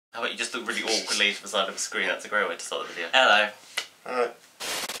How about you just look really awkwardly to the side of the screen? That's a great way to start the video. Hello. Alright.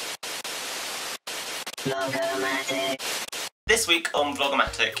 VlogAMatic. This week on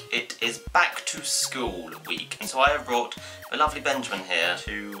VlogAMatic, it is back to school week, and so I have brought the lovely Benjamin here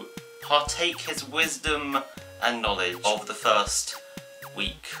to partake his wisdom and knowledge of the first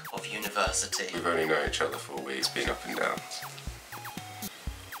week of university. We've only known each other for a week. It's been up and down.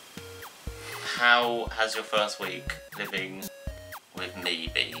 How has your first week living with me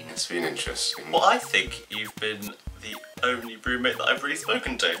been? It's been interesting. Well, I think you've been the only roommate that I've really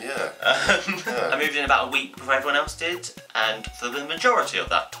spoken to. Yeah. I moved in about a week before everyone else did, and for the majority of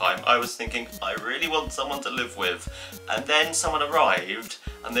that time I was thinking, I really want someone to live with, and then someone arrived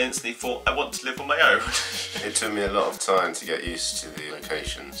and they instantly thought, I want to live on my own. It took me a lot of time to get used to the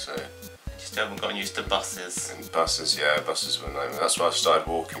location, so... You still haven't gotten used to buses. And buses, yeah, buses were a nightmare. That's why I started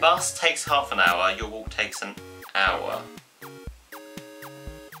walking. Bus takes half an hour, your walk takes an hour.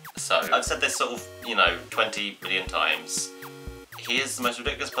 So, I've said this sort of, 20 million times. He is the most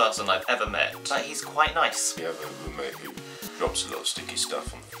ridiculous person I've ever met, but he's quite nice. We have a roommate who drops a lot of sticky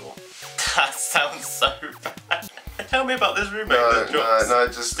stuff on the floor. That sounds so bad. Tell me about this roommate that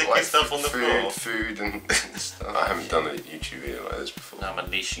drops just sticky like stuff on the floor. Food and stuff. I haven't done a YouTube video like this before. Now I'm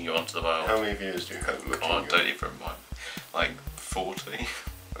unleashing you onto the world. How many viewers do you have looking? Oh, don't even mind. Like 40.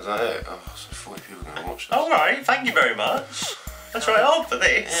 Is that it? Oh, so 40 people are going to watch this. Alright, thank you very much. That's right on for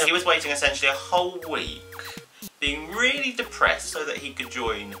this. Yeah. He was waiting essentially a whole week, being really depressed so that he could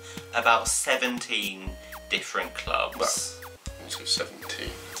join about 17 different clubs. Well, so 17,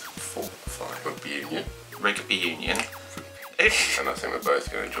 4, 5, rugby union. Rugby union. And I think we're both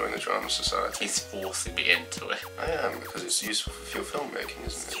going to join the drama society. He's forcing me into it. I am, because it's useful for your filmmaking,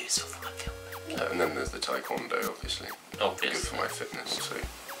 isn't it? It's useful for my filmmaking. Yeah, and then there's the taekwondo, obviously. Obviously. Good for my fitness, so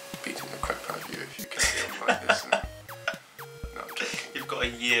beating the crap out of you if you carry on like this. No, I'm joking. You've got a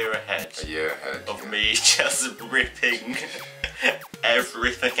year ahead. A year ahead. Of me just ripping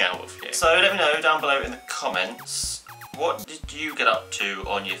everything out of you. So let me know down below in the comments, what did you get up to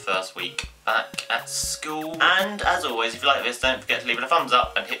on your first week back at school? And as always, if you like this, don't forget to leave it a thumbs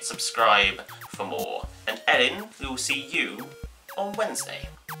up and hit subscribe for more. And Ellen, we will see you on Wednesday.